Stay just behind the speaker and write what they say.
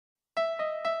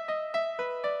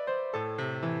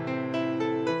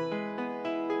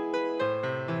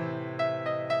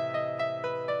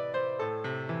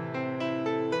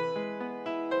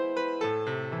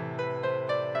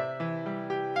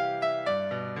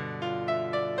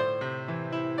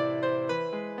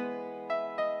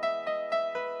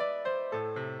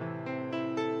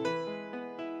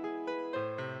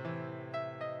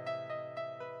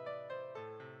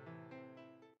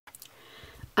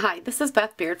Hi, this is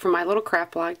Beth Beard from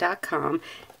mylittlecraftblog.com,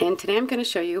 and today I'm going to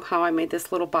show you how I made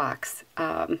this little box.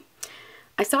 I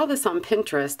saw this on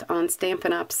Pinterest on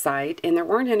Stampin' Up's site, and there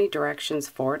weren't any directions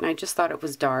for it, and I just thought it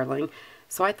was darling,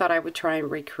 so I thought I would try and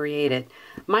recreate it.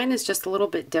 Mine is just a little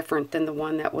bit different than the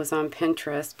one that was on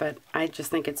Pinterest, but I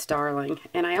just think it's darling.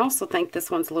 And I also think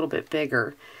this one's a little bit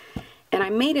bigger. And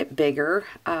I made it bigger,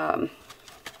 not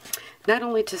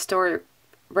only to store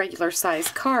regular size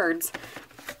cards,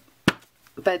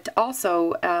 but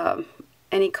also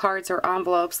any cards or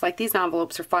envelopes. Like these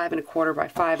envelopes are 5 1/4 by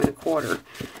 5 1/4.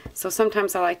 So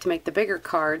sometimes I like to make the bigger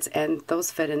cards, and those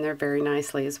fit in there very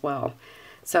nicely as well.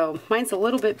 So mine's a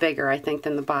little bit bigger, I think,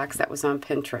 than the box that was on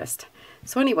Pinterest.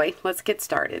 So anyway, let's get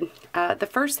started. The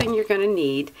first thing you're going to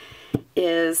need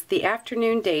is the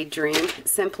Afternoon Daydream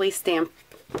Simply Scrapping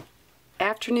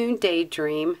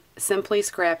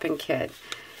Kit.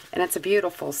 And it's a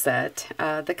beautiful set.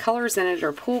 The colors in it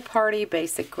are Pool Party,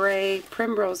 Basic Gray,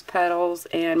 Primrose Petals,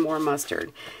 and More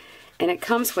Mustard. And it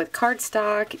comes with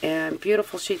cardstock and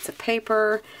beautiful sheets of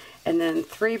paper, and then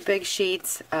 3 big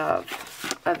sheets of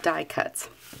die cuts.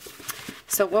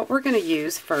 So what we're going to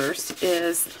use first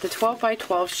is the 12 by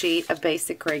 12 sheet of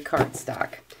Basic Gray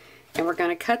cardstock. And we're going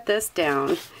to cut this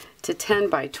down to 10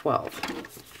 by 12.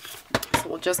 So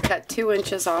we'll just cut 2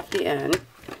 inches off the end.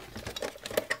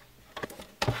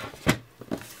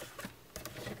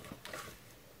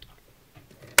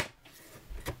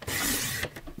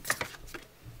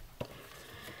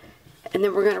 And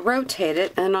then we're going to rotate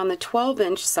it, and on the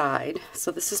 12-inch side,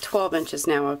 so this is 12 inches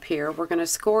now up here, we're going to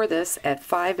score this at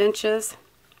 5 inches,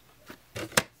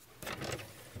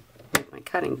 with my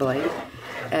cutting blade,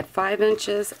 at 5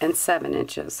 inches and 7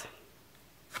 inches.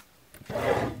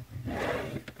 And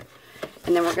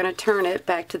then we're going to turn it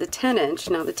back to the 10-inch.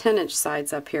 Now the 10-inch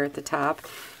side's up here at the top,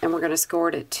 and we're going to score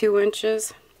it at 2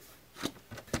 inches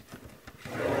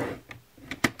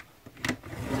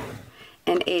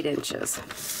and 8 inches.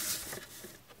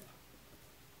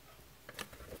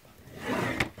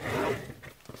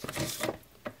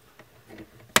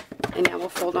 And now we'll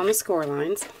fold on the score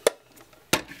lines.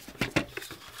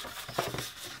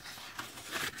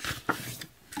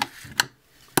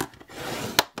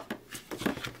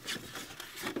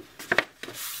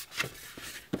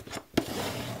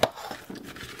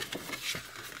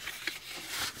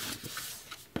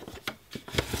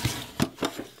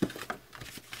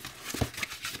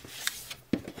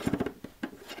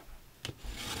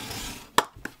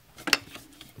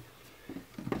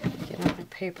 Get out my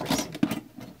papers.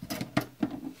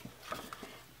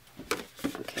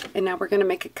 And now we're going to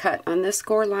make a cut on this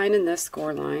score line and this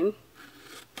score line.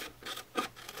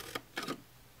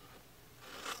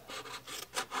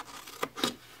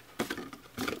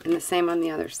 And the same on the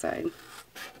other side.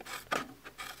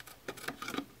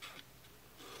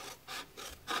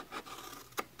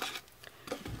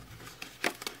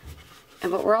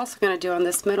 And what we're also going to do on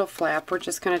this middle flap, we're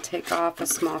just going to take off a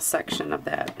small section of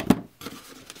that.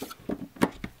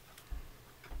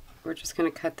 We're just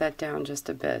going to cut that down just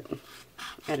a bit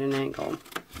at an angle.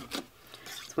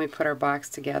 So when we put our box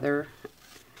together,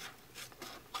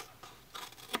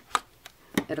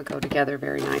 it'll go together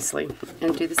very nicely.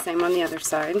 And do the same on the other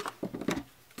side.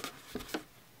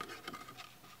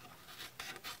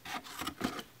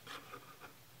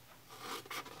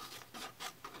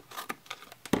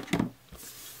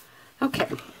 Okay,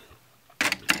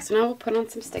 so now we'll put on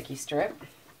some sticky strip.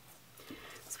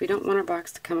 So we don't want our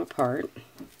box to come apart.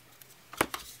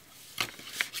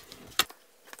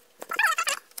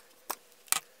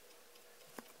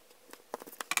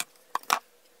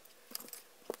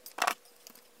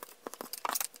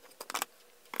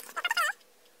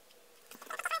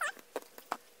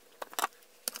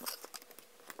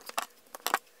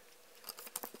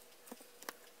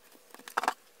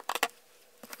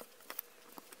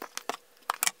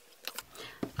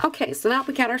 Okay, so now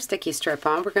we got our sticky strip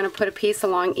on. We're going to put a piece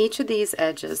along each of these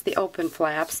edges, the open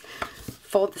flaps,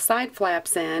 fold the side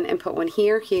flaps in, and put one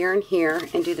here, here, and here,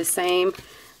 and do the same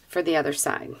for the other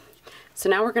side. So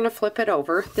now we're going to flip it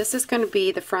over. This is going to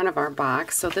be the front of our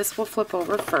box, so this will flip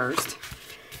over first.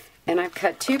 And I've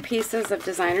cut 2 pieces of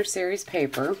Designer Series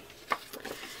paper.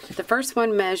 The first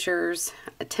one measures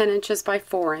 10 inches by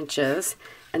 4 inches,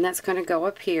 and that's going to go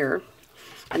up here.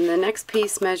 And the next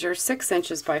piece measures 6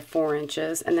 inches by 4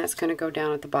 inches, and that's going to go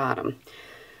down at the bottom.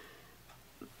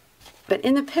 But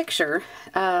in the picture,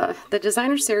 the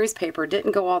Designer Series paper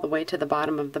didn't go all the way to the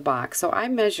bottom of the box. So I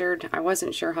measured, I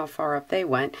wasn't sure how far up they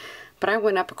went, but I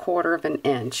went up 1/4 of an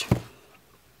inch.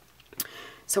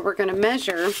 So we're going to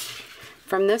measure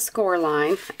from this score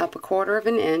line up 1/4 of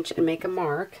an inch and make a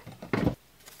mark.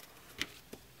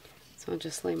 So I'll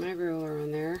just lay my ruler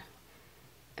on there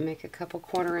and make a couple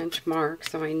 1/4 inch marks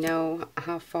so I know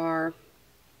how far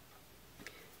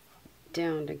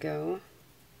down to go.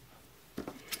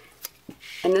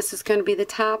 And this is going to be the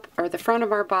top or the front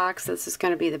of our box. This is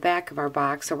going to be the back of our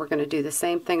box. So we're going to do the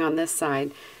same thing on this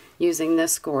side using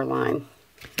this score line.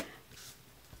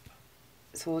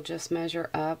 So we'll just measure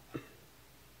up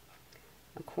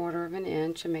 1/4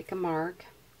 inch and make a mark.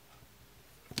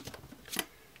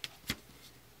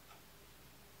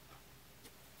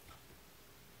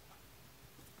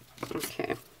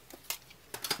 Okay.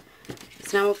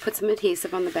 So now we'll put some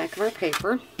adhesive on the back of our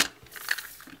paper.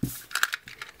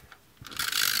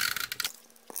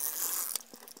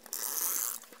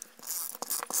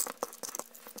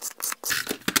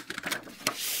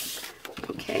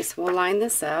 Okay, so we'll line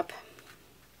this up.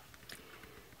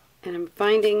 And I'm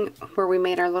finding where we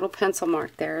made our little pencil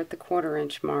mark there at the 1/4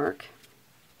 inch mark.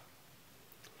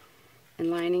 And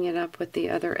lining it up with the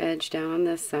other edge down on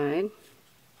this side.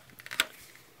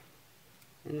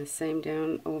 And the same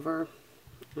down over,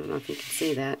 I don't know if you can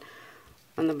see that,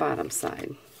 on the bottom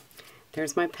side.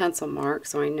 There's my pencil mark,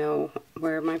 so I know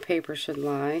where my paper should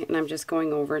lie, and I'm just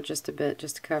going over it just a bit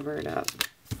just to cover it up.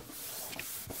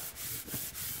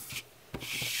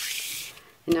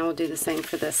 And now we'll do the same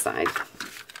for this side.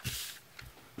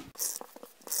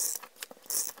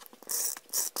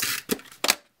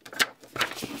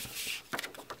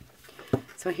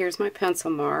 So here's my pencil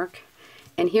mark.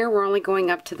 And here we're only going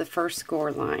up to the first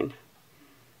score line.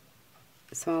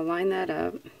 So I'll line that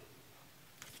up,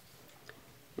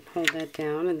 and hold that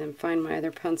down, and then find my other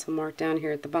pencil mark down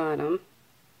here at the bottom.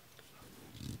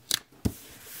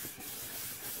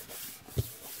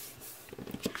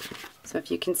 So if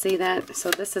you can see that,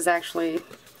 so this is actually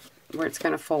where it's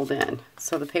going to fold in.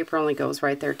 So the paper only goes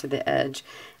right there to the edge,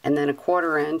 and then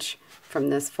 1/4 inch from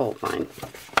this fold line.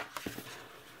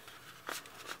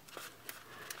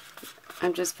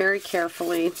 I'm just very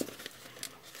carefully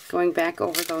going back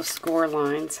over those score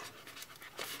lines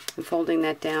and folding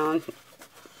that down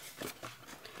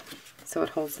so it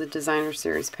holds the Designer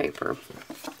Series paper.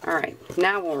 Alright,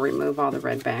 now we'll remove all the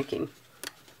red backing.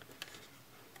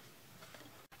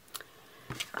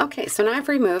 Okay, so now I've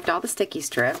removed all the sticky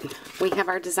strip. We have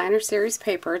our Designer Series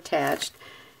paper attached.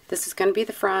 This is going to be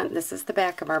the front, this is the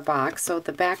back of our box, so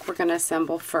the back we're going to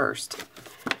assemble first.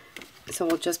 So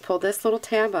we'll just pull this little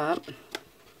tab up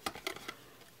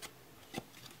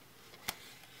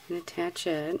and attach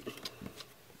it.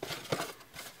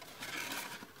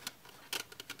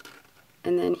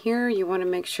 And then here you want to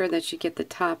make sure that you get the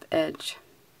top edge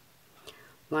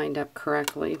lined up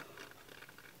correctly.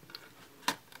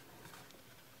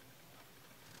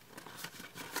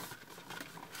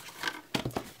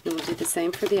 And we'll do the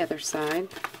same for the other side.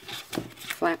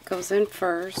 Flap goes in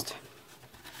first.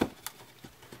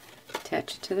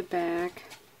 Attach it to the back.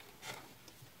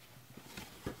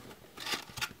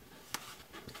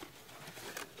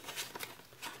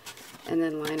 And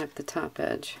then line up the top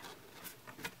edge.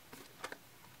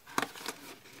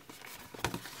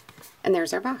 And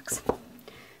there's our box.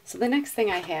 So the next thing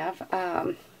I have,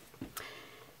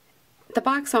 the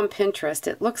box on Pinterest,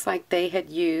 it looks like they had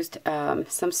used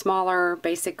some smaller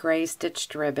basic gray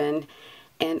stitched ribbon,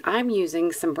 and I'm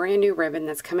using some brand new ribbon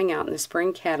that's coming out in the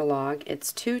spring catalog.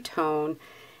 It's two-tone,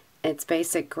 it's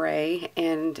basic gray,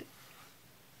 and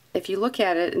if you look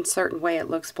at it in a certain way it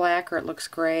looks black or it looks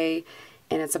gray,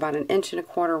 and it's about 1 1/4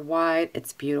 inches wide.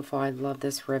 It's beautiful. I love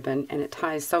this ribbon, and it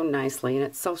ties so nicely, and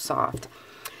it's so soft.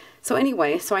 So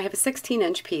anyway, so I have a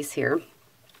 16-inch piece here,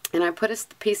 and I put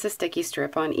a piece of sticky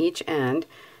strip on each end.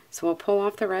 So we'll pull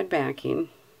off the red backing.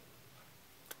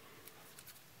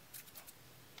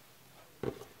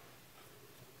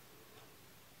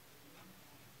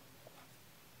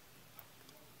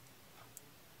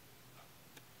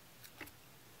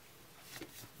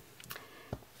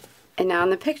 And now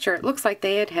in the picture, it looks like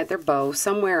they had their bow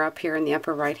somewhere up here in the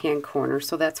upper right-hand corner,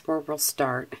 so that's where we'll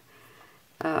start.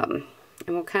 And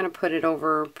we'll kind of put it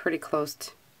over pretty close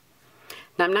to...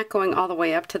 Now I'm not going all the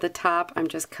way up to the top, I'm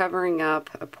just covering up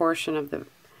a portion of the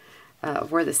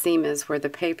where the seam is, where the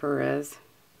paper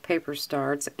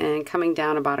starts, and coming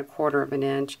down about 1/4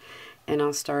 inch, and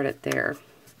I'll start it there.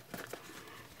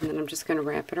 And then I'm just going to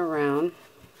wrap it around.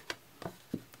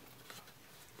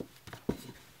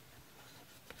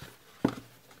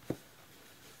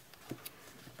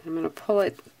 I'm going to pull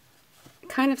it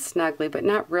kind of snugly, but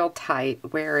not real tight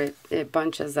where it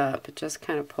bunches up. Just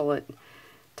kind of pull it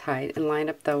tight and line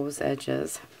up those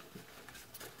edges.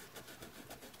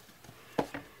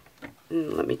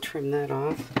 And let me trim that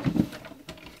off.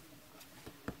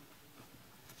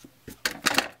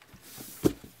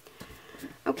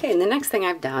 Okay, and the next thing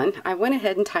I've done, I went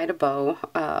ahead and tied a bow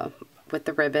with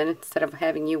the ribbon. Instead of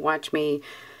having you watch me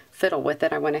fiddle with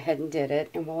it, I went ahead and did it,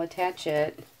 and we'll attach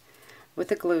it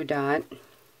with a glue dot.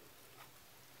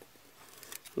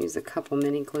 Use a couple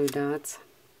mini glue dots.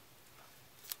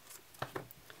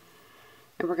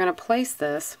 And we're going to place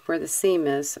this where the seam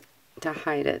is to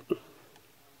hide it.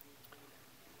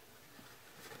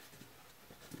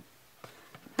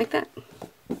 Like that.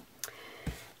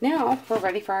 Now we're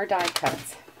ready for our die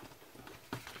cuts.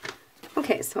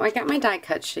 Okay, so I got my die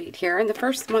cut sheet here, and the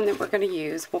first one that we're going to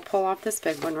use, we'll pull off this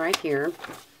big one right here.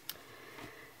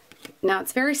 Now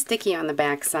it's very sticky on the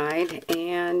back side,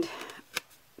 and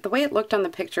the way it looked on the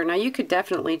picture, now you could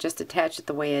definitely just attach it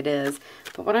the way it is,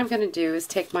 but what I'm going to do is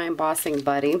take my embossing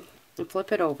buddy and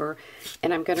flip it over,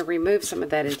 and I'm going to remove some of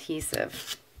that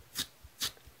adhesive.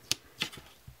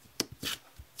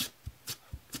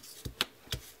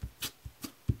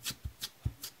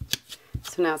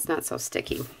 So now it's not so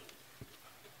sticky.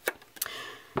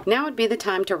 Now would be the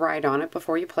time to write on it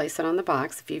before you place it on the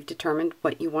box if you've determined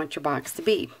what you want your box to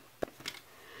be.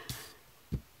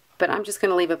 But I'm just going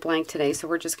to leave it blank today, so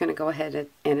we're just going to go ahead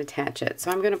and attach it.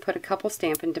 So I'm going to put a couple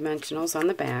Stampin' Dimensionals on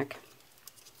the back.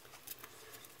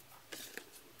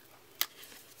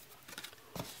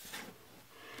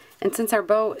 And since our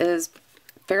bow is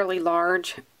fairly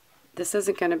large, this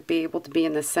isn't going to be able to be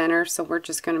in the center, so we're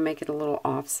just going to make it a little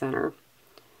off center.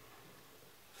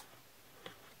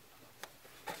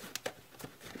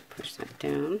 Push that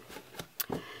down.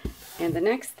 And the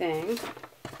next thing,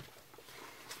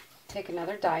 take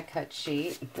another die cut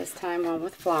sheet, this time one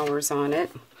with flowers on it,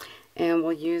 and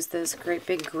we'll use this great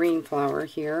big green flower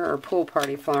here, or pool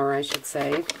party flower I should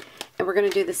say, and we're going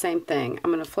to do the same thing.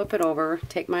 I'm going to flip it over,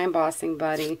 take my embossing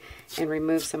buddy, and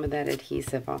remove some of that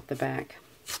adhesive off the back.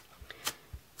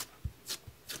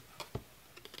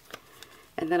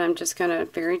 And then I'm just going to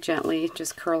very gently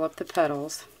just curl up the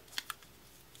petals.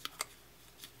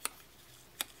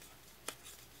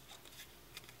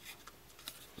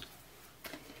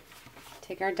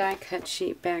 Take our die cut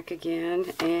sheet back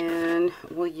again, and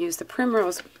we'll use the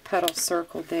primrose petal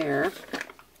circle there.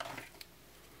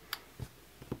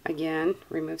 Again,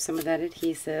 remove some of that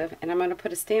adhesive, and I'm going to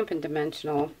put a Stampin'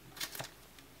 Dimensional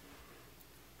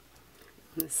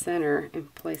in the center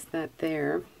and place that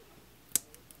there.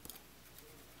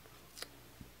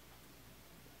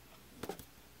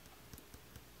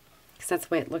 Because that's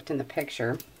the way it looked in the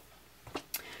picture.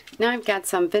 Now I've got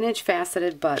some vintage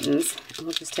faceted buttons, and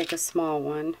we'll just take a small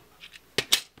one.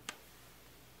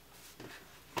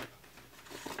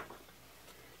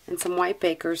 And some white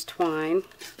baker's twine.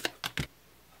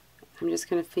 I'm just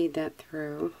going to feed that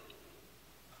through.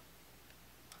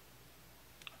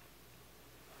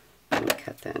 Let me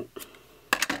cut that.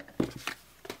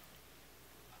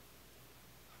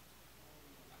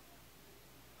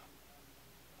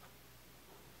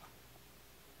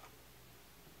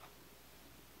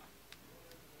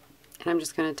 And I'm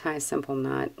just going to tie a simple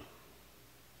knot.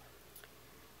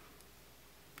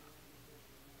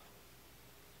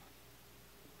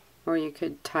 Or you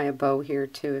could tie a bow here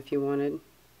too if you wanted.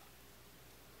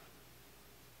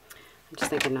 I'm just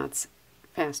thinking knots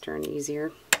faster and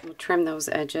easier. We'll trim those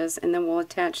edges, and then we'll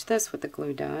attach this with the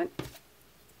glue dot.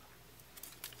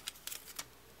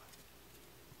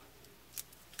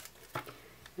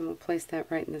 And we'll place that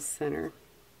right in the center.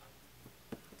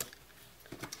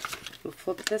 We'll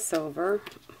flip this over,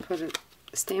 put a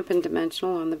Stampin'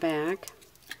 Dimensional on the back,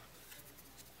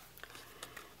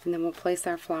 and then we'll place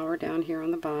our flower down here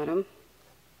on the bottom,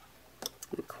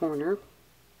 in the corner.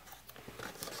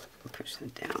 Push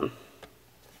that down.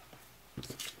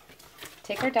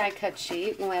 Take our die cut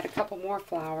sheet, we'll add a couple more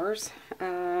flowers.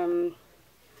 Let's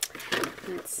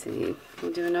see,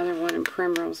 we'll do another one in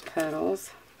primrose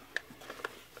petals,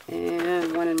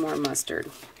 and one in more mustard.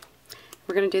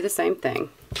 We're going to do the same thing.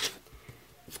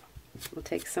 We'll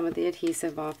take some of the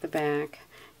adhesive off the back.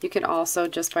 You could also,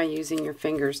 just by using your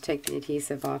fingers, take the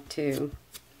adhesive off too.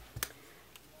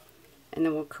 And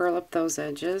then we'll curl up those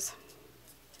edges.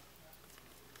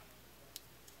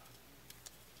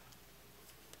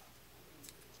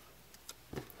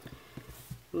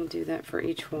 We'll do that for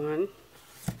each one.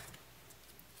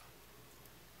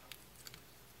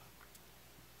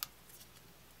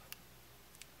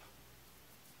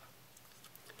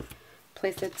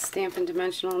 Place that Stampin'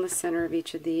 Dimensional in the center of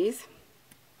each of these.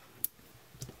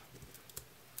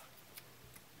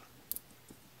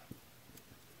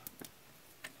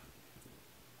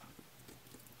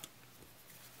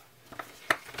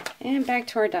 And back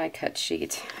to our die cut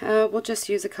sheet. We'll just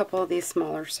use a couple of these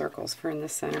smaller circles for in the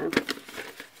center.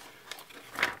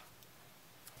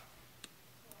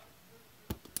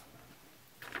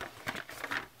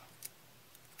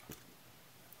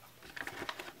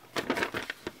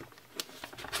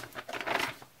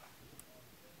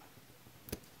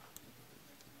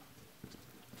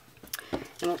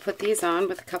 we'll put these on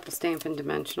with a couple Stampin'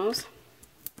 Dimensionals.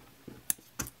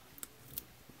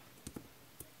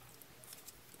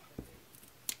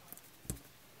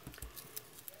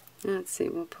 Let's see,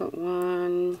 we'll put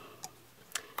one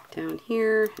down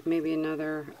here, maybe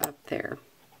another up there.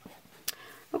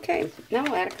 Okay, now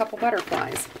we'll add a couple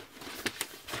butterflies.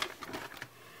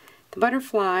 The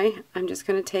butterfly, I'm just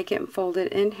going to take it and fold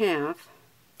it in half,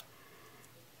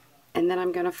 and then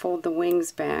I'm going to fold the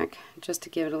wings back just to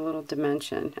give it a little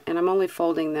dimension, and I'm only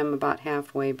folding them about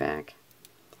halfway back.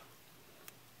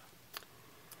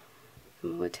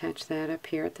 And we'll attach that up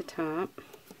here at the top.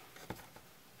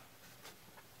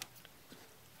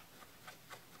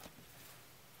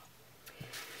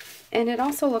 And it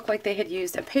also looked like they had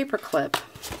used a paper clip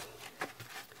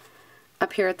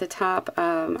up here at the top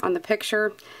on the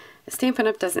picture. Stampin'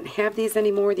 Up! Doesn't have these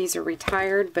anymore. These are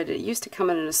retired, but it used to come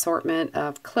in an assortment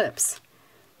of clips.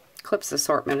 Clips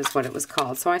assortment is what it was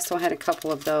called. So I still had a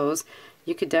couple of those.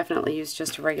 You could definitely use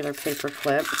just a regular paper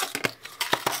clip.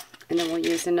 And then we'll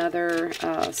use another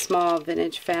small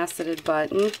vintage faceted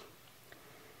button.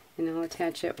 And I'll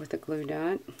attach it with a glue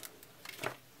dot.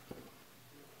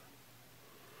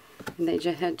 And they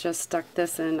had just stuck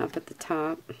this in up at the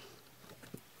top.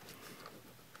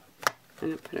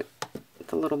 And I put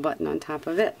the little button on top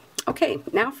of it. Okay,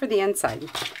 now for the inside.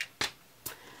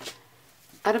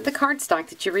 Out of the cardstock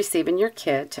that you receive in your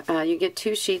kit, you get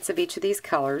 2 sheets of each of these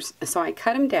colors. So I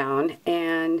cut them down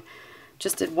and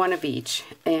just did one of each.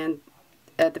 And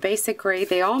the basic gray,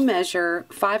 they all measure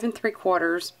 5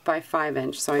 3/4 by 5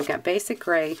 inch. So I've got basic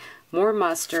gray, more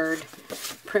mustard,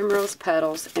 primrose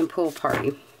petals, and pool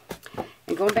party.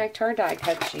 And going back to our die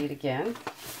cut sheet again,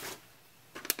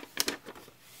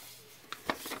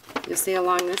 you'll see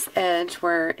along this edge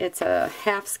where it's a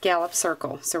half scallop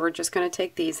circle. So we're just going to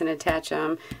take these and attach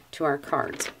them to our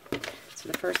cards. So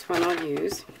the first one I'll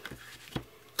use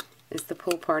is the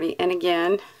pool party. And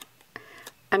again,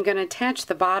 I'm going to attach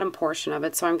the bottom portion of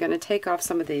it, so I'm going to take off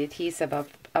some of the adhesive up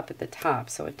at the top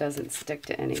so it doesn't stick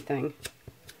to anything.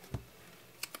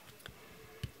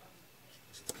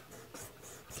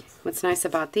 What's nice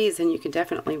about these, and you can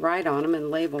definitely write on them and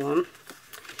label them.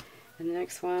 And the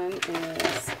next one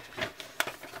is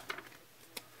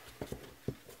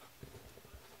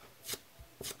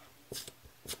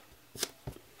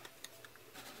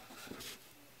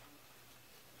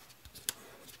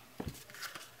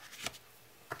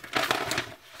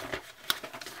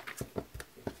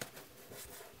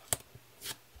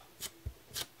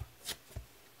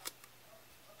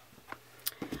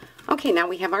okay, now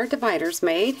we have our dividers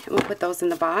made, and we'll put those in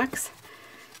the box.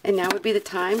 And now would be the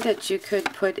time that you could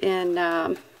put in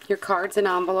your cards and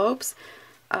envelopes,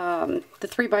 the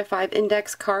 3x5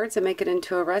 index cards, and make it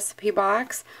into a recipe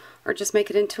box, or just make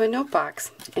it into a note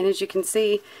box. And as you can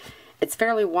see, it's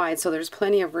fairly wide, so there's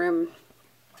plenty of room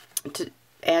to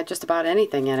add just about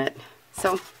anything in it.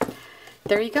 So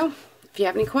there you go. If you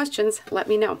have any questions, let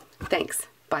me know. Thanks.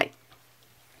 Bye.